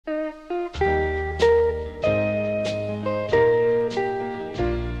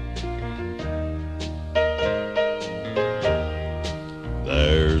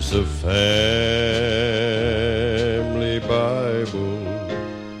There's a family Bible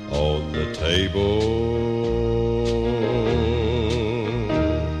on the table.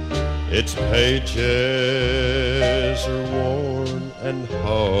 Its pages are worn and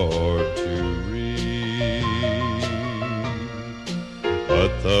hard to read,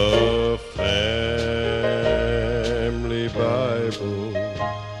 but the family Bible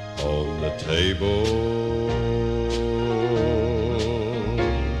on the table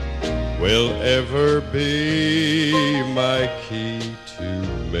will ever be my key to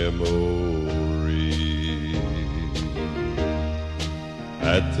memory.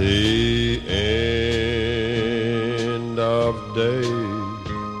 At the end of day,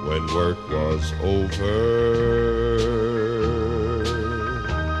 when work was over,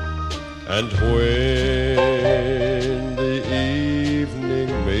 and when the evening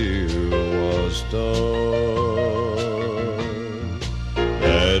meal was done,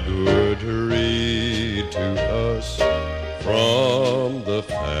 Dad would read to us from the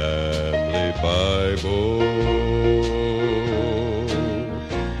family Bible,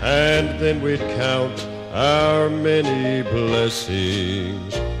 and then we'd count our many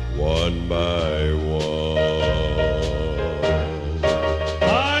blessings one by one.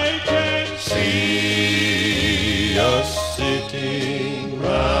 I can see us sitting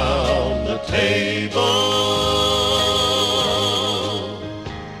round the table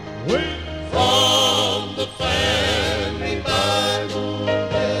from the family Bible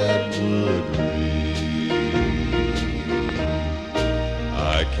that would read.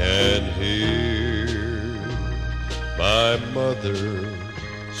 I can hear my mother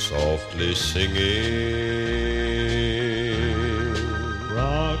softly singing,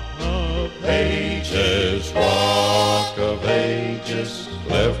 Rock of Ages, Rock of Ages,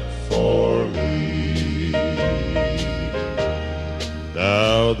 left for me.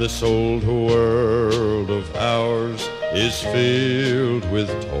 Now this old world of ours is filled with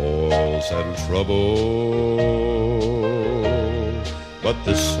toils and trouble, but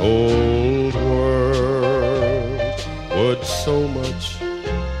this old world would so much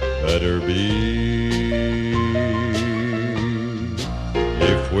better be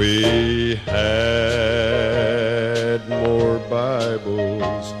if we had more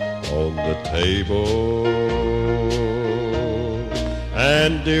Bibles on the table,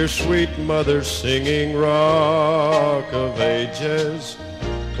 and dear sweet mother singing Rock of Ages,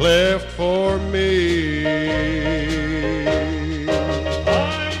 cleft for me.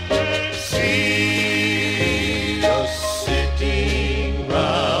 I can see us sitting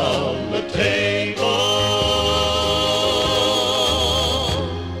round the table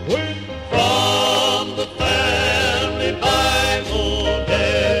from the family Bible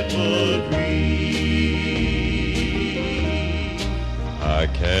that would read. I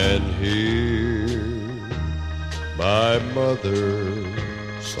can hear my mother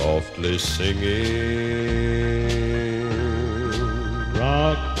softly singing,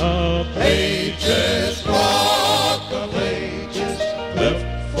 Rock of Ages,